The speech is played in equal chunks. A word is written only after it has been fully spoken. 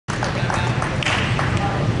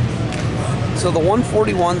So the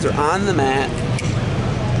 141s are on the mat.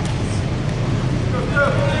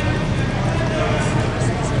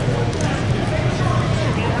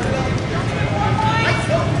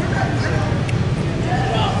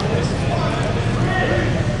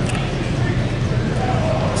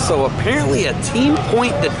 So apparently a team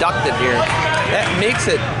point deducted here. That makes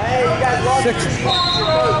it 6.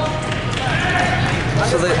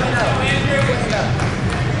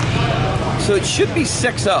 So it should be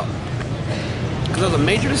 6-0. Because it was a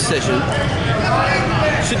major decision.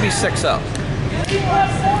 It should be 6-0.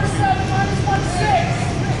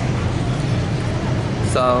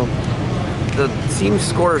 So the team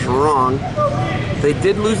score is wrong. They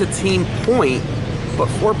did lose a team point, but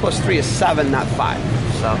 4 plus 3 is 7, not 5.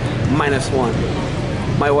 So -1.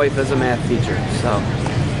 My wife is a math teacher. So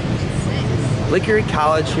Lake Erie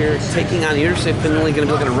College here taking on the University of Finley. Going to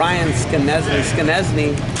be looking at Ryan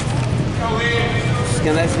Skonieczny.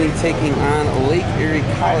 Skonieczny taking on Lake Erie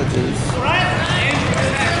College's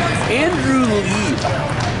Andrew Lieb.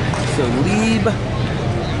 So Lieb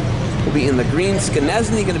will be in the green.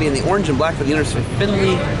 Skonieczny going to be in the orange and black for the University of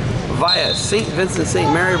Finley via St. Vincent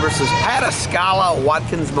St. Mary versus Pataskala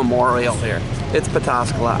Watkins Memorial here. It's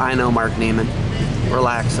Pataskala. I know, Mark Neiman.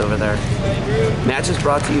 Relax over there. Match is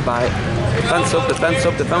brought to you by Defense Soap. Defense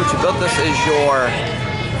Soap. Defense. You built this is your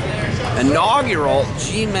inaugural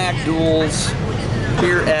GMAC duels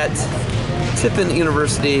here at Tiffin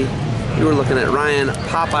University. You were looking at Ryan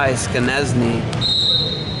Popeye Skonieczny.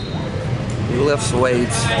 He lifts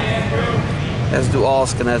weights, as do all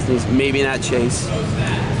Skonieczny's. Maybe not Chase,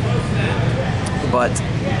 but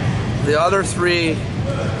the other 3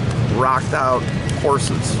 rocked out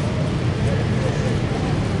horses.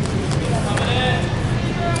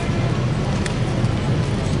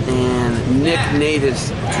 And Nick Nate, his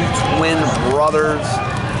 2 twin brothers,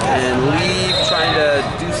 and Lieb trying to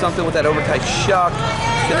do something with that overtight shuck.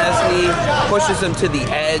 Skonieczny pushes him to the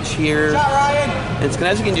edge here, and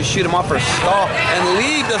Skonieczny can just shoot him off for a stall. And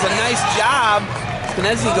Lieb does a nice job.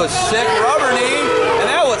 Skonieczny goes sick rubber knee, and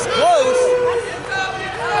that was close.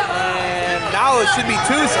 And now it should be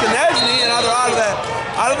 2 Skonieczny, and now they're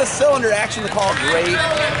out of the cylinder. Action, the call, great.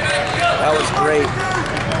 That was great.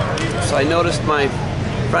 So I noticed my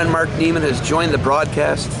friend Mark Neiman has joined the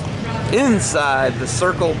broadcast inside the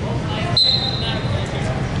circle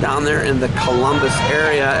down there in the Columbus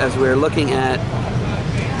area as we're looking at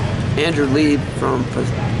Andrew Lieb from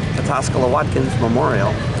Pataskala Watkins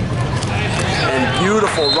Memorial. And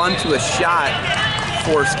beautiful run to a shot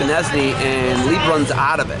for Skonieczny, and Lieb runs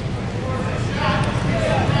out of it.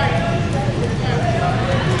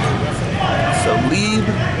 So Lieb,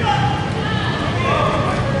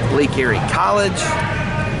 Lake Erie College,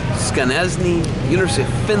 Skonieczny, University of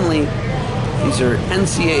Finley. These are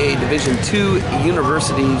NCAA Division II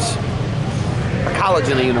universities, a college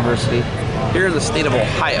and a university, here in the state of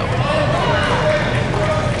Ohio.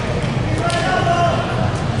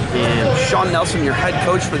 And Sean Nelson, your head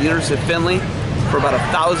coach for the University of Finley for about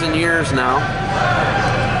 1,000 years now.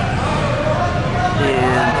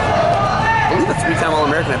 And I believe a 3-time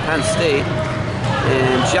All-American at Penn State.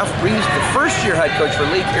 And Jeff Reeves, the first-year head coach for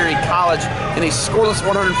Lake Erie College, in a scoreless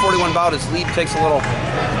 141 bout as Lieb takes a little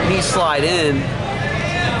knee slide in.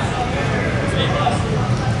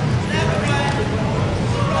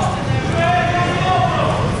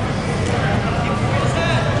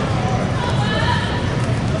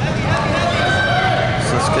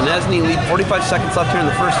 So Skonieczny, Lieb, 45 seconds left here in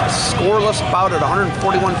the first scoreless bout at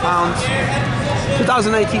 141 pounds.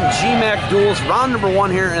 2019 GMAC duels, round number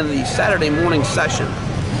 1 here in the Saturday morning session.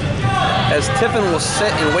 As Tiffin will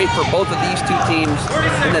sit and wait for both of these 2 teams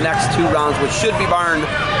in the next 2 rounds, which should be barn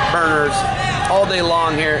burners all day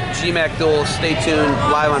long here at GMAC duels. Stay tuned,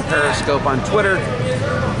 live on Periscope, on Twitter,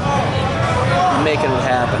 making it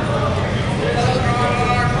happen.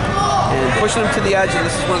 And pushing them to the edge, and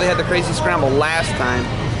this is where they had the crazy scramble last time,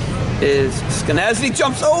 is Skonieczny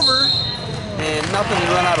jumps over. And nothing, we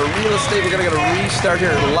run out of real estate. We're going to get a restart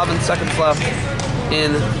here at 11 seconds left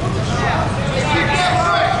in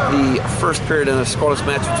the first period in a scoreless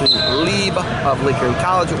match between Lieb of Lake Erie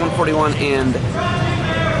College at 141 and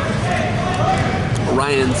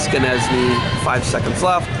Ryan Skonieczny. 5 seconds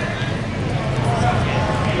left.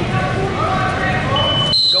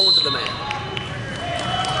 Going to the man.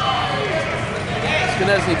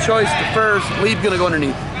 Skonieczny choice to first. Lieb going to go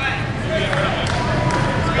underneath.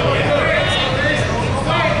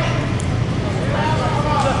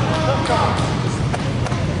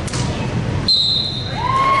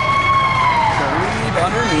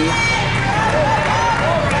 Underneath.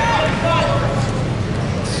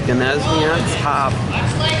 Skonieczny on top.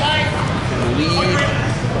 Lieb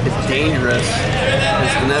is dangerous. And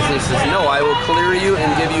Skonieczny says, no, I will clear you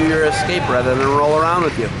and give you your escape rather than roll around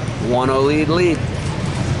with you. 1-0 lead, Lieb.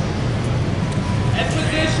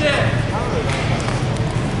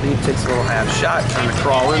 Lieb takes a little half shot, trying to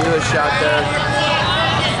crawl into a shot there.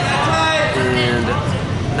 And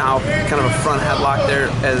now kind of a front headlock there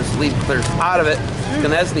as Lieb clears out of it.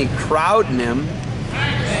 Skonieczny crowding him.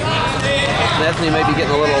 Skonieczny may be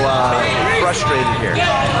getting a little frustrated here.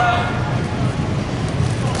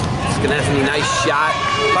 Skonieczny, nice shot.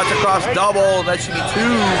 Cuts across double, that should be 2.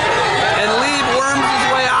 And Lieb worms his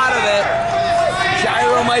way out of it.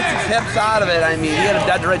 Gyromites his hips out of it. I mean, he had him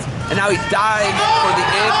dead to rights. And now he dives for the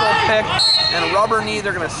ankle pick and a rubber knee.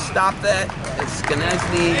 They're going to stop that. And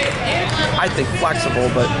Skonieczny, I think flexible,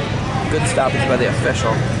 but good stoppage by the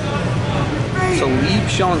official. So Lieb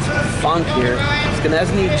showing some funk here.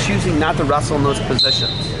 Skonieczny choosing not to wrestle in those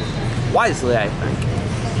positions. Wisely, I think.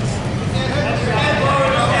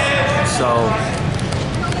 So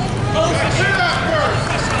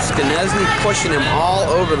Skonieczny pushing him all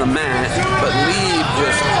over the mat, but Lieb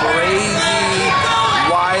just crazy,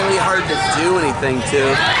 wily, hard to do anything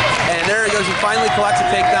to. And there it goes, he finally collects a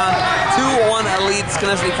takedown. 2-1 lead,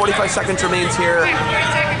 Skonieczny, 45 seconds remains here.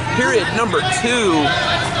 Period number 2.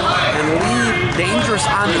 And Lieb dangerous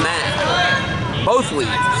on the mat. Both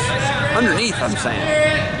Liebs. Underneath, I'm saying.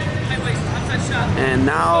 And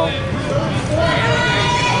now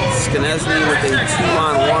Skonieczny with a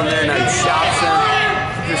 2-on-1 there. Now he shops him.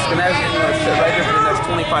 If Skonieczny, you want to sit right there for the next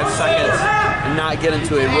 25 seconds and not get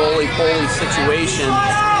into a roly-poly situation,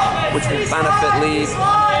 which will benefit Lieb.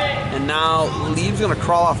 And now Lieb's going to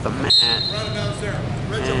crawl off the mat.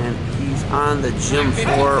 And he's on the gym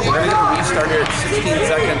floor. We're going to get a restart here at 16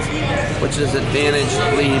 seconds, which is advantage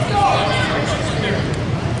Lieb.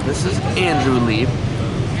 This is Andrew Lieb.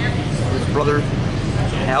 His brother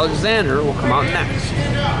Alexander will come out next.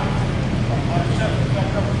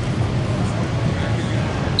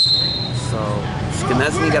 So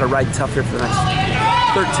Skonieczny got to ride tough here for the next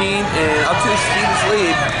 13, and up to his feet is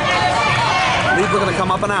Lieb. Lieb looking to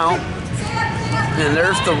come up and out. And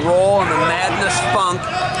there's the roll and the madness funk.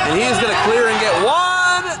 And he is going to clear and get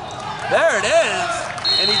 1. There it is.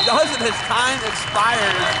 And he does it as time expires.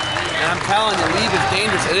 And I'm telling you, Lieb is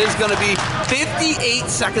dangerous. It is going to be 58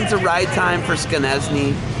 seconds of ride time for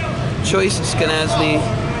Skonieczny. Choice of Skonieczny.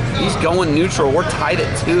 He's going neutral. We're tied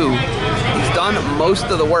at 2. He's done most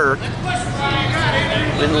of the work.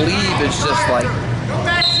 And Lieb is just like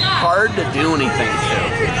hard to do anything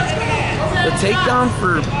to. The takedown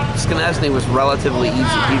for Skonieczny was relatively easy.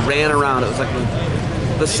 He ran around. It was like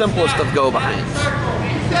the simplest of go-behinds.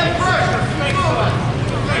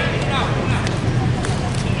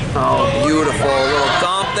 Oh, beautiful. A little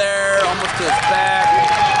dump there, almost to his back.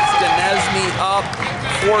 Skonieczny up,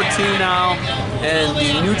 4-2 now. And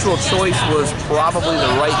the neutral choice was probably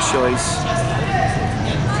the right choice.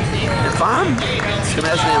 If I'm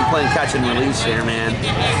Skonieczny, I'm playing catch and release here, man.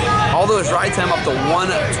 Although his ride time up to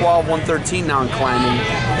 1:12, 1:13 now and climbing.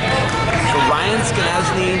 So Ryan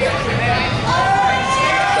Skonieczny,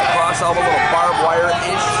 that cross elbow, little barbed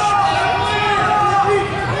wire-ish.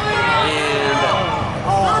 And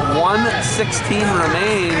 1:16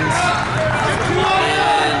 remains.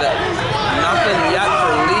 And nothing yet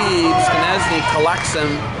for Lieb. Skonieczny collects him,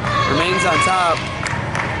 remains on top.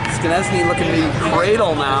 Skonieczny looking to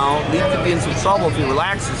cradle now. Lieb could be in some trouble if he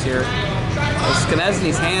relaxes here.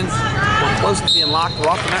 Skonieczny's hands were close to being locked. We're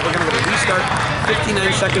off the mat. We're going to get a restart.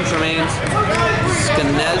 59 seconds remains.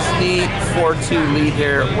 Skonieczny 4-2 lead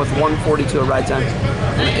here with 1:42 of ride time.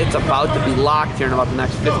 And it's about to be locked here in about the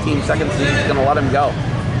next 15 seconds. He's going to let him go.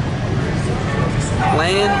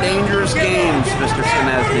 Playing dangerous games, Mr.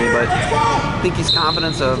 Skonieczny, but I think he's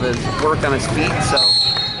confident of his work on his feet. So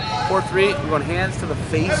 4-3, we're going hands to the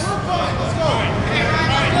face.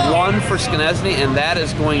 1 for Skonieczny, and that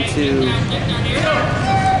is going to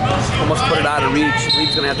almost put it out of reach.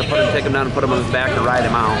 Lieb's going to have to take him down and put him on his back to ride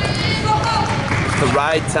him out. The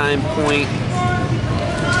ride time point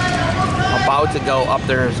about to go up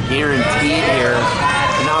there is guaranteed here.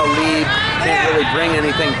 And now Lieb can't really bring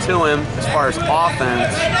anything to him as far as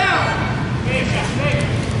offense.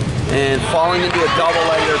 And falling into a double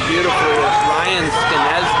leg there beautifully with Ryan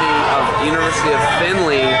Skonieczny of the University of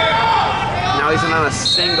Findlay. Now he's in on a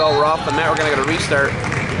single. We're off the mat. We're going to get a restart.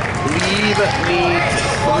 Lieb needs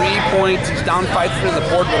 3 points. He's down 5-3 on the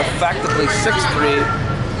board, but effectively 6-3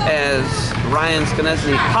 as Ryan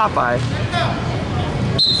Skonieczny, Popeye,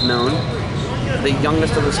 is known. The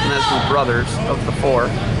youngest of the Skonieczny brothers of the 4.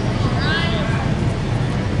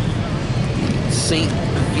 St.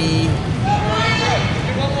 V.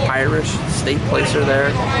 Irish state placer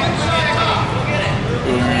there.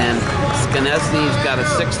 And Skonieczny's got a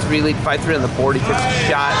 6-3 lead, 5-3 on the board. He takes a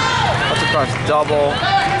shot, cuts across double,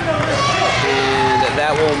 and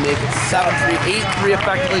that will make it 7-3, 8-3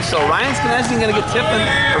 effectively. So Ryan Skonieczny going to get tipping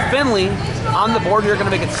for Finley on the board here, going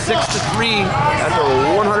to make it 6-3 after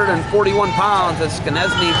 141 pounds as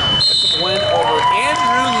Skonieczny gets a win over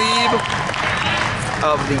Andrew Lieb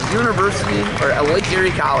of the University, or Lake Erie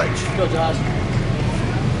College. Go, Josh.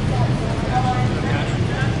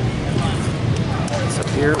 So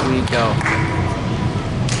here we go.